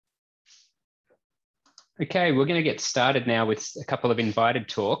Okay, we're going to get started now with a couple of invited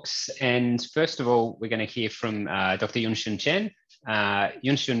talks. And first of all, we're going to hear from Dr. Yunshun Chen.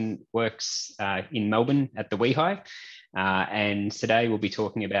 Yunshun works in Melbourne at the WeHi. And today we'll be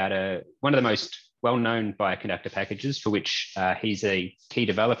talking about one of the most well-known bioconductor packages for which he's a key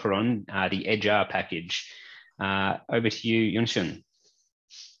developer on, the edgeR package. Over to you, Yunshun.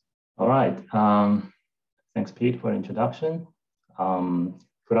 All right. Thanks, Pete, for the introduction.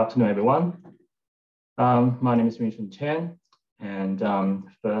 Good afternoon, everyone. My name is Yunshun Chen, and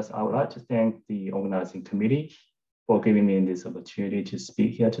first I would like to thank the organizing committee for giving me this opportunity to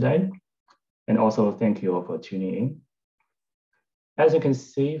speak here today, and also thank you all for tuning in. As you can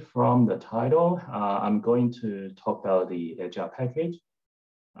see from the title, I'm going to talk about the edgeR package,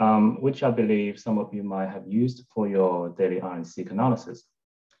 which I believe some of you might have used for your daily RNA-seq analysis.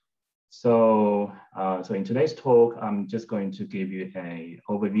 So in today's talk, I'm just going to give you an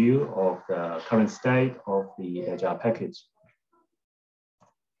overview of the current state of the edgeR package.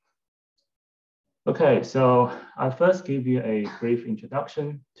 Okay, so I'll first give you a brief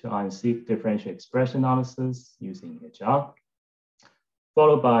introduction to RNA-seq differential expression analysis using edgeR,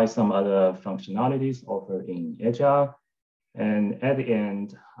 followed by some other functionalities offered in edgeR. And at the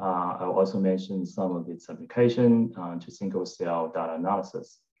end, I'll also mention some of its application to single-cell data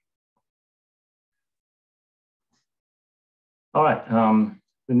analysis. All right,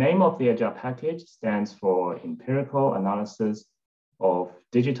 the name of the edgeR package stands for Empirical Analysis of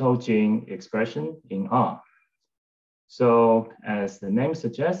Digital Gene Expression in R. So as the name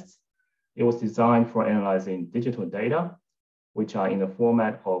suggests, it was designed for analyzing digital data, which are in the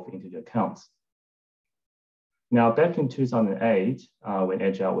format of integer counts. Now, back in 2008, when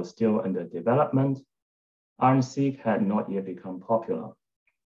edgeR was still under development, RNA-seq had not yet become popular.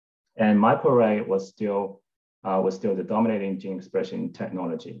 And microarray was still the dominating gene expression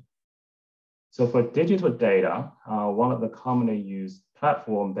technology. So for digital data, one of the commonly used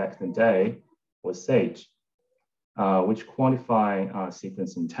platforms back in the day was SAGE, which quantify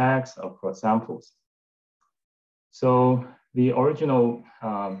sequencing tags across samples. So the original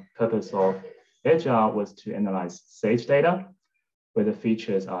purpose of edgeR was to analyze SAGE data, where the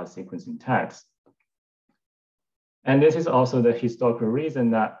features are sequencing tags. And this is also the historical reason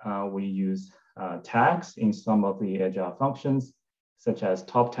that we use tags in some of the edgeR functions, such as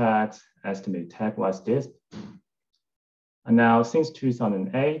top tags, estimate tag-wise disp. And now, since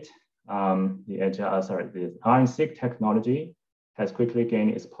 2008, the RNA-seq technology has quickly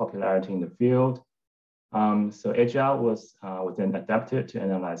gained its popularity in the field. So edgeR was then adapted to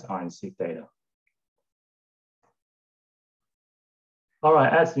analyze RNA-seq data. All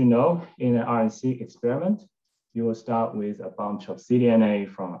right, as you know, in an RNA-seq experiment, you will start with a bunch of cDNA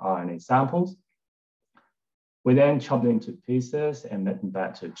from RNA samples. We then chop them into pieces and map them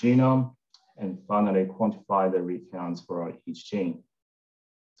back to a genome, and finally quantify the read counts for each gene.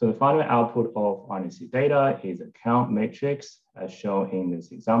 So the final output of RNA-seq data is a count matrix, as shown in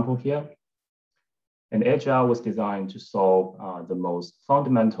this example here. And edgeR was designed to solve the most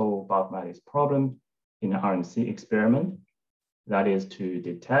fundamental bioinformatics problem in an RNA-seq experiment, that is to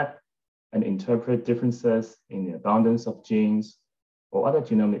detect and interpret differences in the abundance of genes or other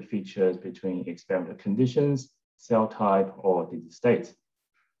genomic features between experimental conditions, cell type, or disease states.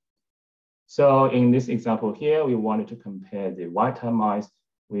 So in this example here, we wanted to compare the wild-type mice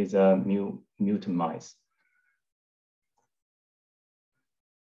with mutant mice.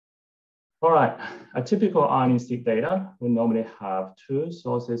 All right, a typical RNA-seq data will normally have two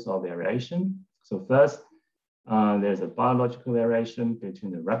sources of variation. So first, there's a biological variation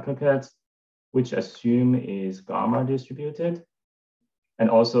between the replicates, which assume is gamma distributed. And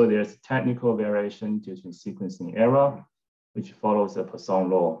also there's technical variation due to sequencing error, which follows the Poisson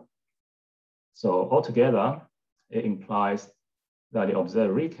law. So altogether, it implies that the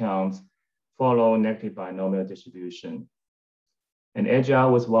observed read counts follow negative binomial distribution. And edgeR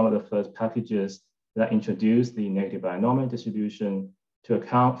was one of the first packages that introduced the negative binomial distribution to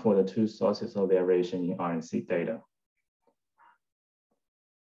account for the two sources of variation in RNA-seq data.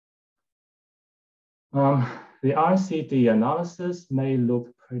 The RNA-seq analysis may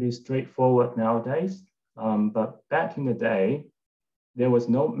look pretty straightforward nowadays, but back in the day, there was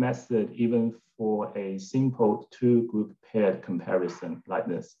no method even for a simple two-group paired comparison like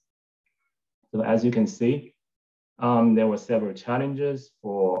this. So as you can see, there were several challenges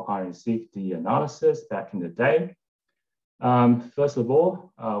for RNA-seq analysis back in the day. First of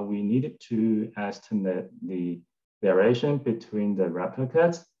all, we needed to estimate the variation between the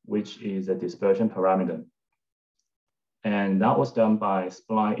replicates, which is a dispersion parameter. And that was done by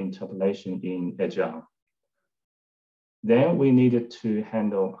spline interpolation in edgeR. Then we needed to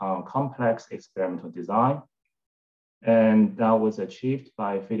handle complex experimental design. And that was achieved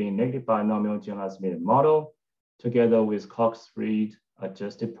by fitting negative binomial generalized median model together with Cox-Reid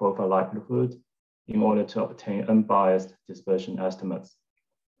adjusted profile likelihood in order to obtain unbiased dispersion estimates.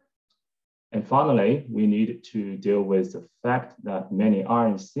 And finally, we needed to deal with the fact that many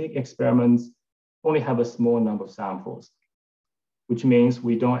RNA-seq experiments only have a small number of samples, which means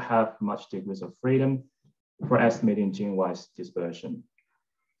we don't have much degrees of freedom for estimating gene-wise dispersion.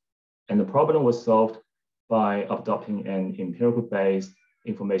 And the problem was solved by adopting an empirical-based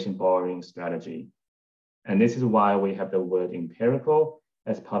information borrowing strategy. And this is why we have the word empirical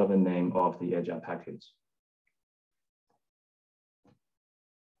as part of the name of the edgeR package.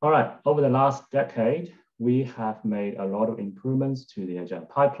 All right, over the last decade, we have made a lot of improvements to the edgeR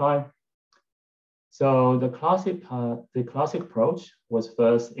pipeline. So the classic approach was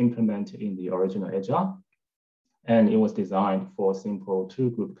first implemented in the original edgeR, and it was designed for simple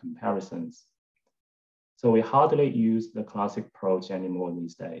two-group comparisons. So we hardly use the classic approach anymore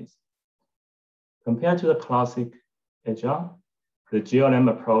these days. Compared to the classic edgeR, the GLM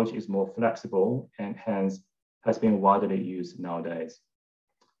approach is more flexible and hence has been widely used nowadays.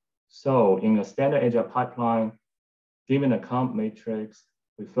 So in a standard edgeR pipeline, given a count matrix,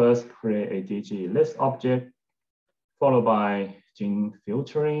 we first create a DG list object, followed by gene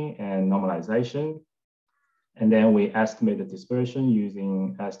filtering and normalization. And then we estimate the dispersion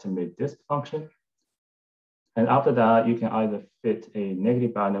using estimate disk function. And after that, you can either fit a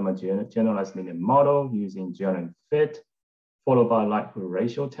negative binomial generalized median model using GLM fit, followed by likelihood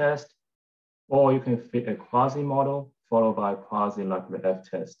ratio test, or you can fit a quasi model, followed by quasi likelihood F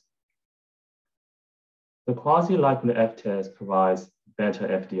test. The quasi likelihood F test provides better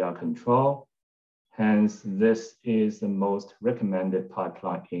FDR control. Hence, this is the most recommended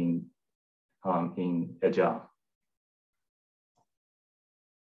pipeline in edgeR.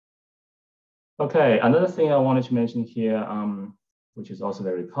 Okay, another thing I wanted to mention here, which is also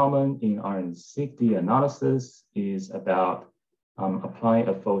very common in RNA-seq analysis, is about applying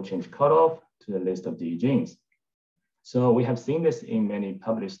a fold change cutoff to the list of DE genes. So we have seen this in many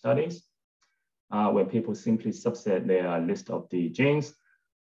published studies where people simply subset their list of DE genes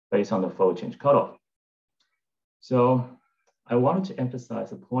based on the fold change cutoff. So I wanted to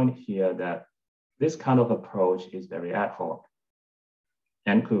emphasize the point here that this kind of approach is very ad hoc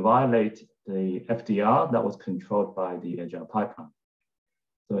and could violate the FDR that was controlled by the edgeR pipeline.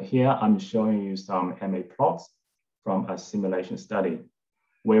 So here I'm showing you some MA plots from a simulation study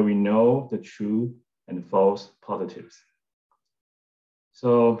where we know the true and false positives.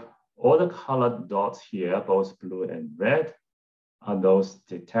 So all the colored dots here, both blue and red, are those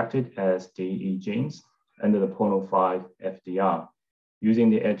detected as DE genes under the 0.05 FDR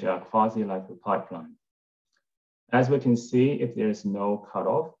using the edgeR quasi-likelihood pipeline. As we can see, if there is no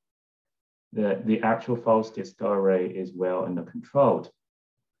cutoff, the actual false discovery is well under controlled.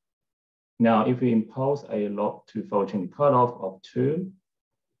 Now, if we impose a log2 fold change cutoff of 2,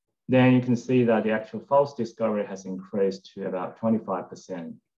 then you can see that the actual false discovery has increased to about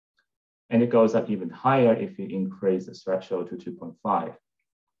 25%. And it goes up even higher if you increase the threshold to 2.5.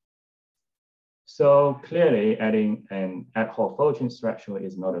 So clearly, adding an ad hoc fold change threshold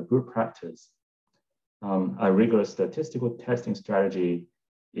is not a good practice. A rigorous statistical testing strategy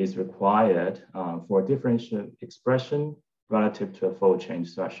is required for differential expression relative to a fold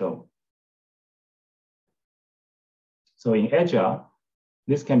change threshold. So in edgeR,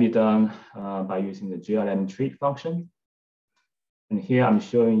 this can be done by using the GLM treat function. And here I'm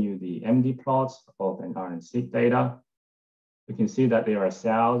showing you the MD plots of an RNA-seq data. We can see that there are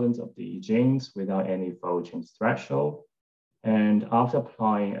thousands of DE genes without any fold change threshold. And after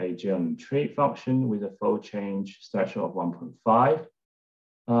applying a GLM treat function with a fold change threshold of 1.5,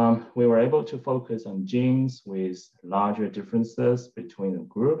 we were able to focus on genes with larger differences between the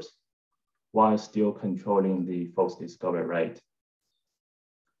groups while still controlling the false discovery rate.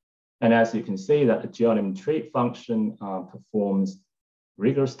 And as you can see that the GLM treat function performs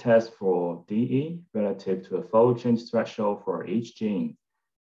rigorous tests for DE relative to a fold change threshold for each gene,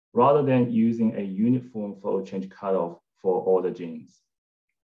 rather than using a uniform fold change cutoff for all the genes.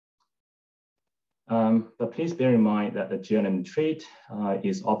 But please bear in mind that the GLM treat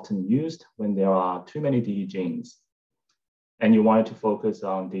is often used when there are too many DE genes, and you want to focus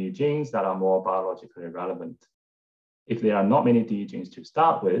on DE genes that are more biologically relevant. If there are not many DE genes to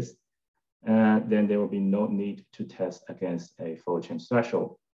start with, then there will be no need to test against a fold change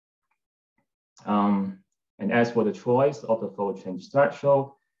threshold. And as for the choice of the fold change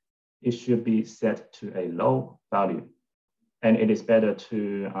threshold, it should be set to a low value. And it is better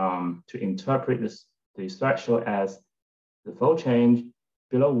to interpret the threshold as the fold change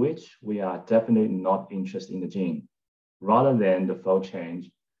below which we are definitely not interested in the gene, rather than the fold change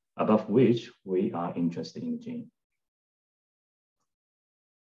above which we are interested in the gene.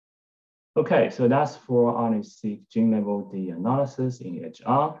 Okay, so that's for RNA-seq gene level D analysis in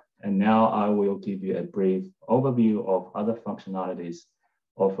edgeR. And now I will give you a brief overview of other functionalities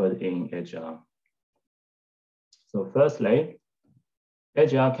offered in edgeR. So firstly,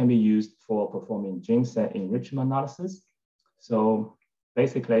 edgeR can be used for performing gene set enrichment analysis. So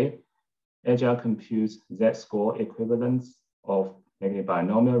basically, edgeR computes Z-score equivalents of negative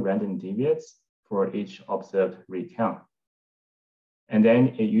binomial random deviates for each observed read count. And then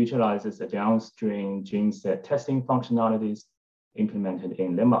it utilizes the downstream gene set testing functionalities implemented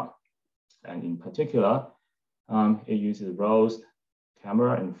in Lemma. And in particular, it uses ROSE,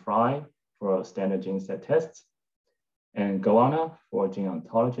 Camera, and Fry for standard gene set tests, and Goanna for gene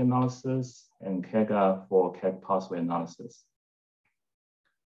ontology analysis, and KEGA for KEG pathway analysis.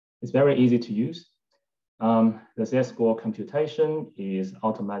 It's very easy to use. The Z-score computation is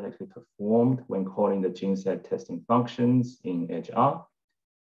automatically performed when calling the gene set testing functions in edgeR.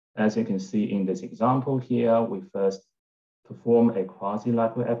 As you can see in this example here, we first perform a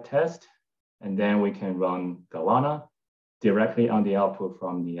quasi-LipoF test, and then we can run Goanna directly on the output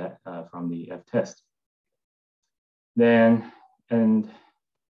from the F-test. Then, and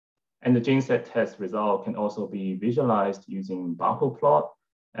the gene set test result can also be visualized using barcode plot,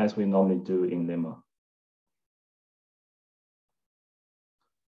 as we normally do in Lemma.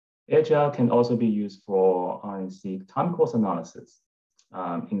 edgeR can also be used for RNA-seq time course analysis.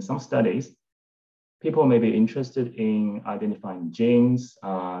 In some studies, people may be interested in identifying genes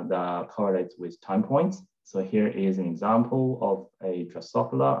that correlate with time points. So here is an example of a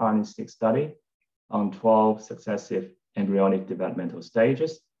Drosophila RNA-seq study on 12 successive embryonic developmental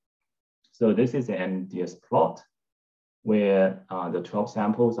stages. So this is an MDS plot where the 12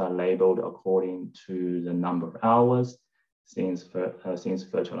 samples are labeled according to the number of hours since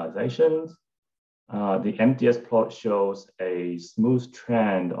fertilization. The MDS plot shows a smooth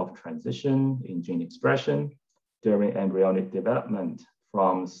trend of transition in gene expression during embryonic development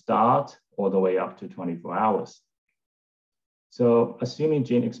from start all the way up to 24 hours. So assuming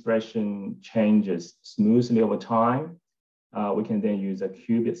gene expression changes smoothly over time, we can then use a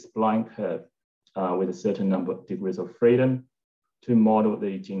qubit spline curve with a certain number of degrees of freedom to model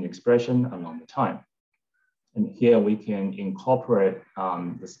the gene expression along the time. And here we can incorporate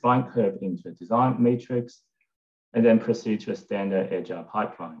the spline curve into a design matrix and then proceed to a standard edgeR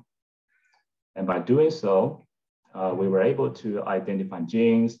pipeline. And by doing so, we were able to identify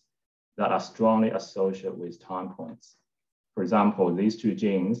genes that are strongly associated with time points. For example, these two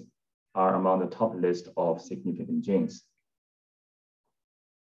genes are among the top list of significant genes.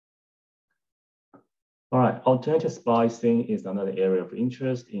 All right, alternative splicing is another area of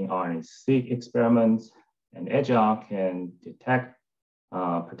interest in RNA-seq experiments, and edgeR can detect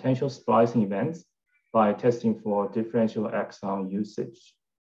potential splicing events by testing for differential exon usage.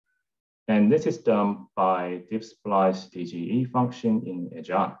 And this is done by diffsplice DGE function in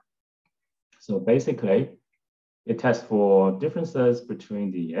edgeR. So basically, it tests for differences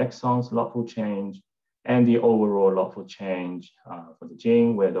between the exon's logful change and the overall logful change for the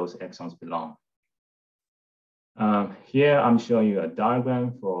gene where those exons belong. Here, I'm showing you a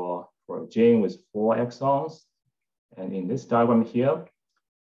diagram for a gene with 4 exons. And in this diagram here,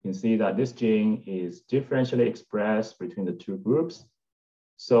 you can see that this gene is differentially expressed between the two groups.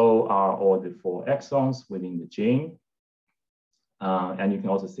 So are all the 4 exons within the gene. And you can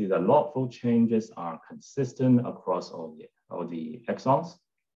also see that logful changes are consistent across all the exons.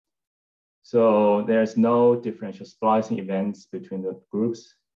 So there's no differential splicing events between the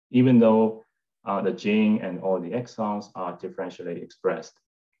groups, even though the gene and all the exons are differentially expressed.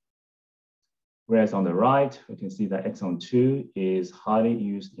 Whereas on the right, we can see that exon 2 is highly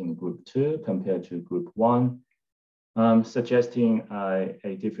used in group 2 compared to group 1, suggesting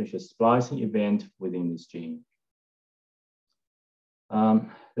a differential splicing event within this gene.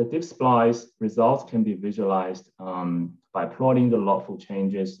 The diffsplice results can be visualized by plotting the logful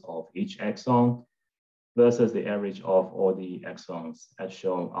changes of each exon versus the average of all the exons as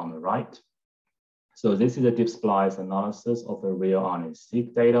shown on the right. So this is a diffsplice analysis of the real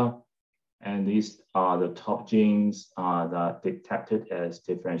RNA-seq data. And these are the top genes that detected as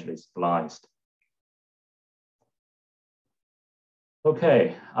differentially spliced.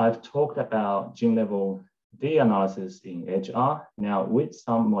 Okay, I've talked about gene level D analysis in edgeR. Now, with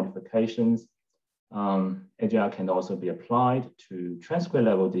some modifications, edgeR can also be applied to transcript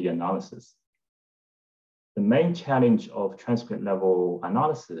level D analysis. The main challenge of transcript level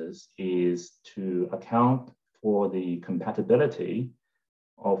analysis is to account for the compatibility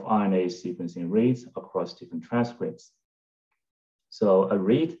of RNA sequencing reads across different transcripts. So a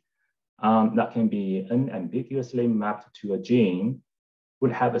read that can be unambiguously mapped to a gene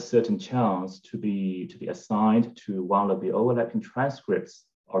would have a certain chance to be assigned to one of the overlapping transcripts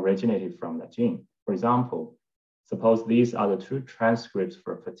originated from that gene. For example, suppose these are the two transcripts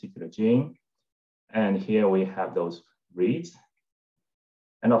for a particular gene, and here we have those reads.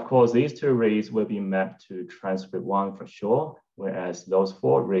 And of course, these two reads will be mapped to transcript 1 for sure, whereas those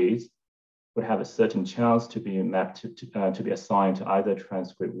 4 reads would have a certain chance to be mapped to be assigned to either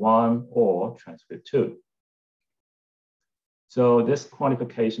transcript 1 or transcript 2. So this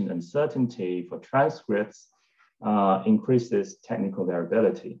quantification uncertainty for transcripts increases technical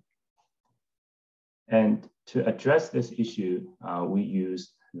variability. And to address this issue, we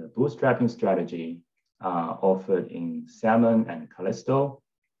use the bootstrapping strategy offered in Salmon and Callisto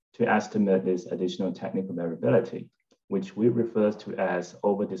to estimate this additional technical variability, which we refer to as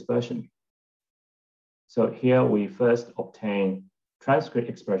overdispersion. So here we first obtain transcript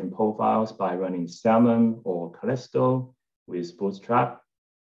expression profiles by running Salmon or Callisto with Bootstrap.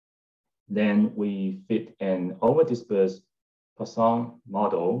 Then we fit an overdispersed Poisson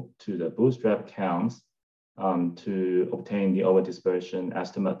model to the Bootstrap counts to obtain the overdispersion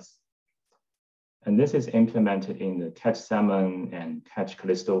estimates. And this is implemented in the catch Salmon and catch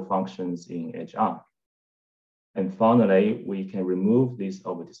Callisto functions in edgeR. And finally, we can remove this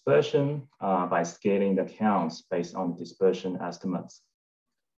overdispersion by scaling the counts based on dispersion estimates.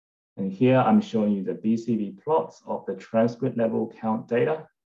 And here I'm showing you the BCV plots of the transcript level count data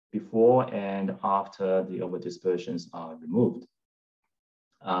before and after the overdispersions are removed.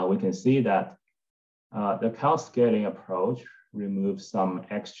 We can see that the count scaling approach removes some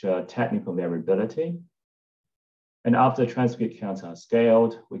extra technical variability. And after transcript counts are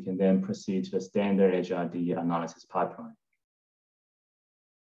scaled, we can then proceed to the standard edgeR analysis pipeline.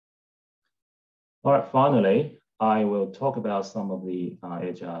 All right, finally, I will talk about some of the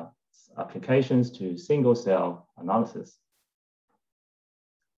edgeR applications to single cell analysis.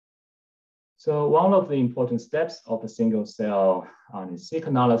 So one of the important steps of the single cell RNA-seq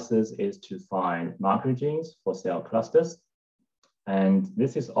analysis is to find marker genes for cell clusters. And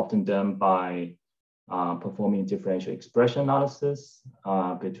this is often done by performing differential expression analysis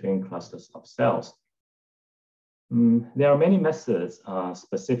between clusters of cells. There are many methods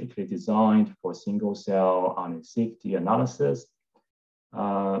specifically designed for single cell RNA-seq analysis,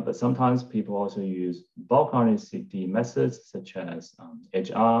 but sometimes people also use bulk RNA-seq methods such as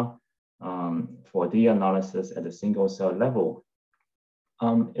edgeR for D analysis at the single cell level.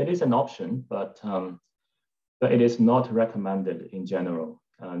 It is an option, but it is not recommended in general.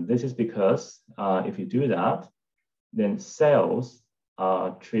 This is because if you do that, then cells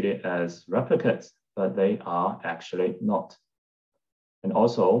are treated as replicates, but they are actually not. And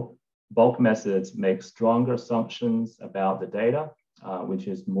also, bulk methods make stronger assumptions about the data, which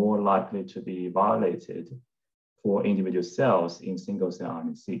is more likely to be violated for individual cells in single cell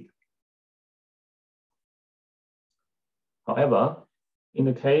RNA-seq. However, in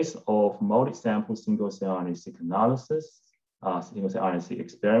the case of multi-sample single cell RNA-seq analysis, single cell RNA-seq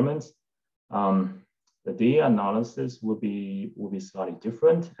experiments, the D analysis will be slightly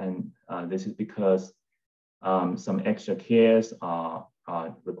different, and this is because some extra cares are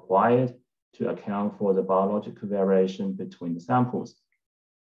required to account for the biological variation between the samples.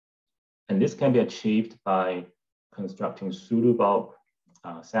 And this can be achieved by constructing pseudo-bulk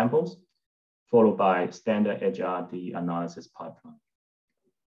samples, followed by standard edgeR analysis pipeline.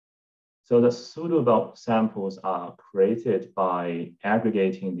 So the pseudo-bulk samples are created by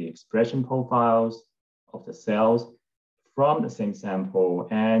aggregating the expression profiles of the cells from the same sample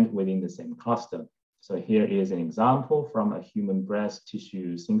and within the same cluster. So here is an example from a human breast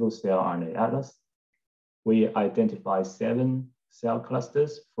tissue single-cell RNA atlas. We identify 7 cell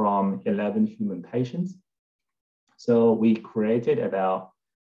clusters from 11 human patients. So we created about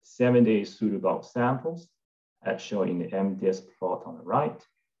 70 pseudo-bulk samples, as shown in the MDS plot on the right.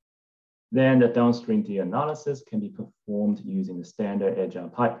 Then the downstream D analysis can be performed using the standard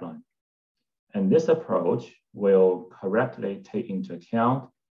edgeR pipeline. And this approach will correctly take into account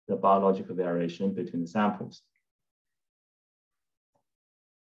the biological variation between the samples.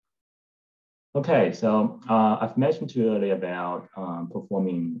 Okay, so I've mentioned to you earlier about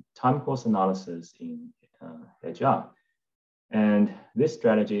performing time course analysis in edgeR. And this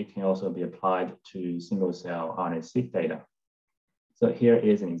strategy can also be applied to single cell RNA-seq data. So here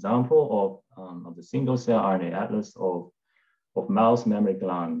is an example of the single cell RNA atlas of mouse mammary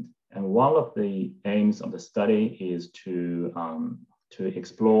gland. And one of the aims of the study is to to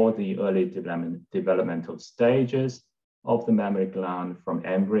explore the early developmental stages of the mammary gland from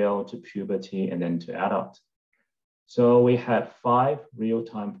embryo to puberty and then to adult. So we have 5 real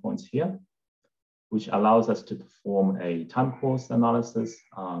time points here, which allows us to perform a time course analysis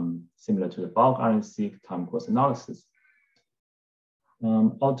similar to the bulk RNA-seq time course analysis.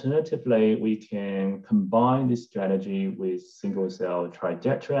 Alternatively, we can combine this strategy with single-cell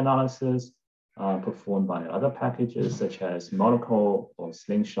trajectory analysis performed by other packages such as Moderator or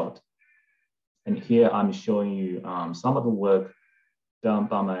Slingshot. And here I'm showing you some of the work done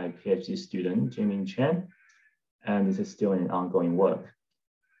by my PhD student, Yunshun Chen, and this is still an ongoing work.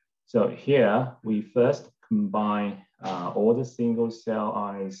 So here we first combine all the single-cell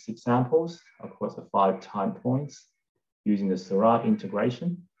RNA-seq samples across the 5 time points using the Seurat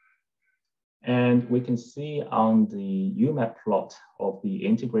integration. And we can see on the UMAP plot of the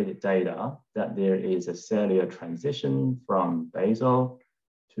integrated data that there is a cellular transition from basal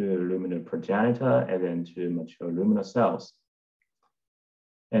to luminal progenitor and then to mature luminal cells.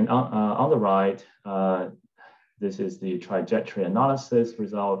 And on the right, this is the trajectory analysis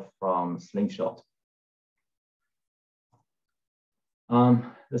result from Slingshot.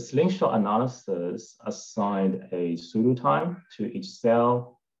 The Slingshot analysis assigned a pseudotime to each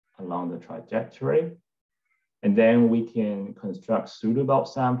cell along the trajectory. And then we can construct pseudobulk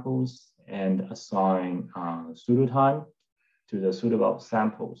samples and assign pseudotime to the pseudobulk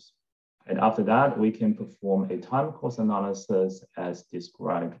samples. And after that, we can perform a time course analysis as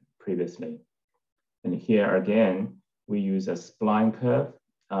described previously. And here again, we use a spline curve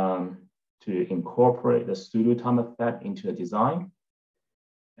to incorporate the pseudotime effect into the design,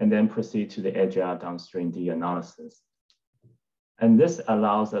 and then proceed to the edgeR downstream D analysis. And this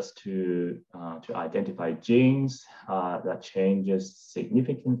allows us to identify genes that changes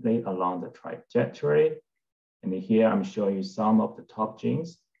significantly along the trajectory. And here I'm showing you some of the top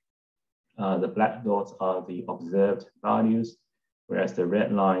genes. The black dots are the observed values, whereas the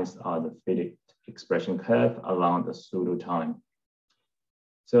red lines are the fitted expression curve along the pseudotime.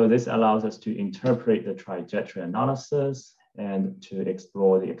 So this allows us to interpret the trajectory analysis and to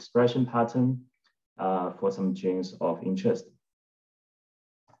explore the expression pattern for some genes of interest.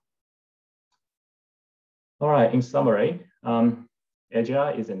 All right, in summary,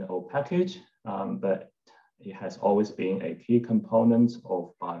 edgeR is an old package, but it has always been a key component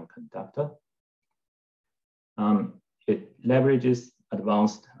of bioconductor. It leverages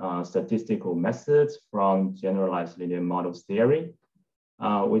advanced statistical methods from generalized linear models theory,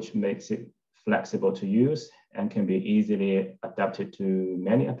 which makes it flexible to use and can be easily adapted to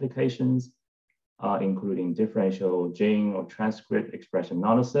many applications, including differential gene or transcript expression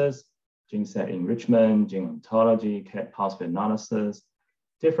analysis, gene set enrichment, gene ontology, CAT pathway analysis,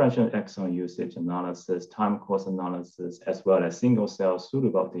 differential exon usage analysis, time course analysis, as well as single-cell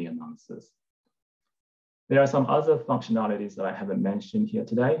pseudobulk analysis. There are some other functionalities that I haven't mentioned here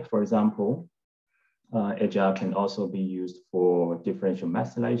today. For example, edgeR can also be used for differential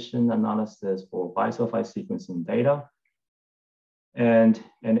methylation analysis for bisulfite sequencing data. And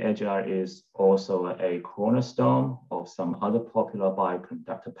edgeR is also a cornerstone of some other popular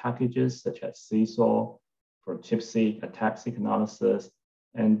bioconductor packages such as Seesaw for ChIP-seq, ATAC-seq analysis,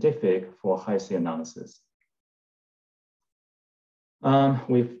 and diffig for Hickey analysis.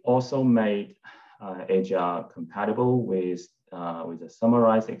 We've also made edgeR compatible with a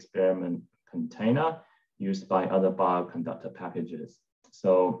summarized experiment container used by other bioconductor packages.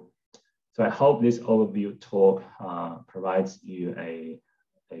 So I hope this overview talk provides you a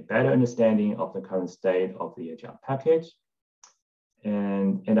better understanding of the current state of the edgeR package.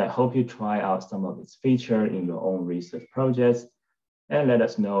 And I hope you try out some of its features in your own research projects and let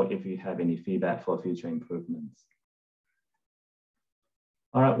us know if you have any feedback for future improvements.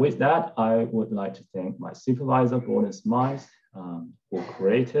 All right, with that, I would like to thank my supervisor, Gordon Smiles, who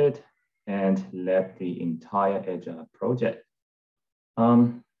created and led the entire edgeR project.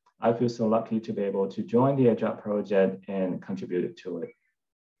 I feel so lucky to be able to join the edgeR project and contribute to it.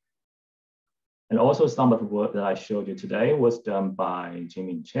 And also some of the work that I showed you today was done by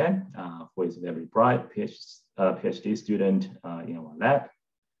Yunshun Chen, who is a very bright PhD student in our lab.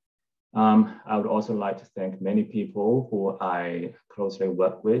 I would also like to thank many people who I closely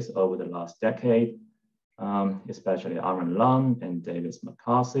worked with over the last decade, especially Aaron Lung and David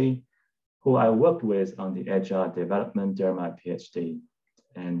McCarthy, who I worked with on the edgeR development during my PhD.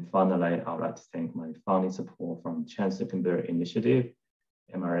 And finally, I would like to thank my funding support from Chan Zuckerberg Initiative,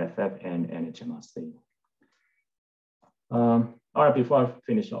 MRFF, and NHMRC. All right, before I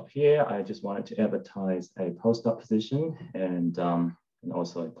finish up here, I just wanted to advertise a postdoc position and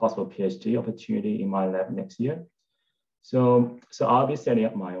also a possible PhD opportunity in my lab next year. So I'll be setting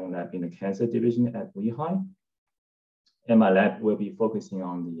up my own lab in the cancer division at WeHi. And my lab will be focusing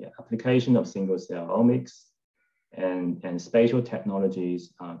on the application of single-cell omics and spatial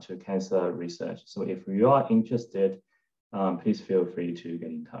technologies to cancer research. So if you are interested, please feel free to get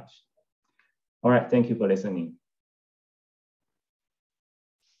in touch. All right, thank you for listening.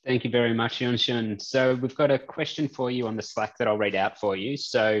 Thank you very much, Yunshun. So we've got a question for you on the Slack that I'll read out for you.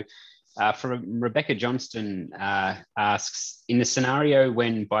 So Rebecca Johnston asks, in the scenario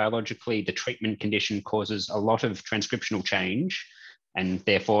when biologically the treatment condition causes a lot of transcriptional change and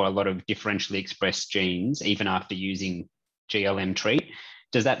therefore a lot of differentially expressed genes, even after using GLM treat,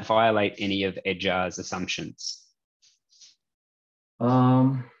 does that violate any of edgeR's assumptions?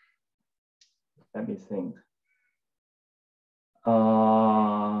 Let me think.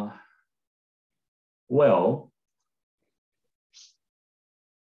 Well,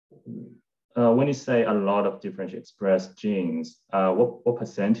 when you say a lot of differentially expressed genes, what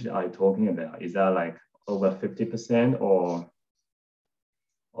percentage are you talking about? Is that like over 50% or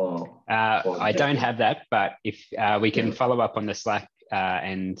I don't have that, but if we can follow up on the Slack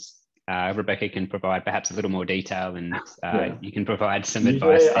and Rebecca can provide perhaps a little more detail and you can provide some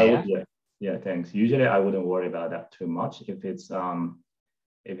advice there. Yeah, thanks. Usually I wouldn't worry about that too much if it's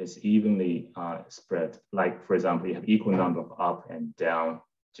evenly spread. Like for example, you have equal number of up and down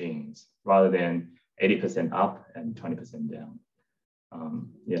genes rather than 80% up and 20% down.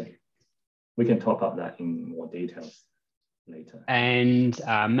 Yeah, we can talk about that in more details later. And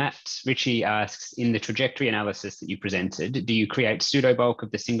Matt Ritchie asks, in the trajectory analysis that you presented, do you create pseudo bulk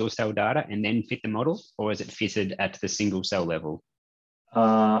of the single cell data and then fit the model, or is it fitted at the single cell level?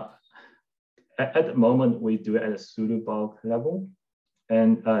 At the moment, we do it at a pseudo bulk level.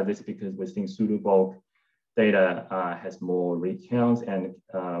 And this is because we think pseudo bulk data has more read counts and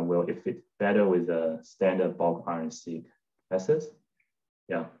will fit better with the standard bulk RNA-seq methods.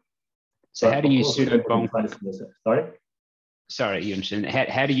 Yeah. So how do you pseudo bulk? Sorry, Yunshun.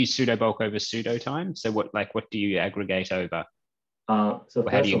 How do you pseudo bulk over pseudo time? So what do you aggregate over? How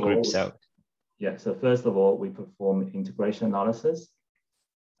do you group cells? Yeah. So first of all, we perform integration analysis.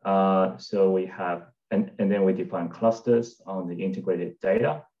 So we have, and then we define clusters on the integrated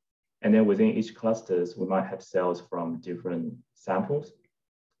data. And then within each clusters, we might have cells from different samples.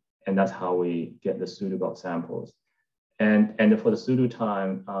 And that's how we get the pseudo bulk samples. And for the pseudo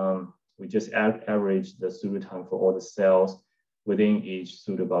time, we just average the pseudo time for all the cells within each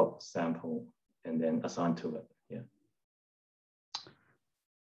pseudo bulk sample and then assign to it. Yeah.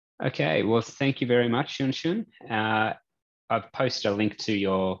 Okay, well, thank you very much, Yunshun. I've posted a link to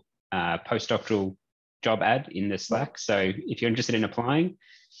your postdoctoral job ad in the Slack. So if you're interested in applying,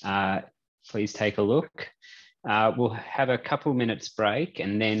 please take a look. We'll have a couple minutes break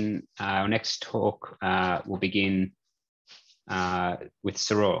and then our next talk will begin with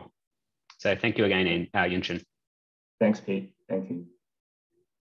Saror. So thank you again, Yunshun. Thanks, Pete. Thank you.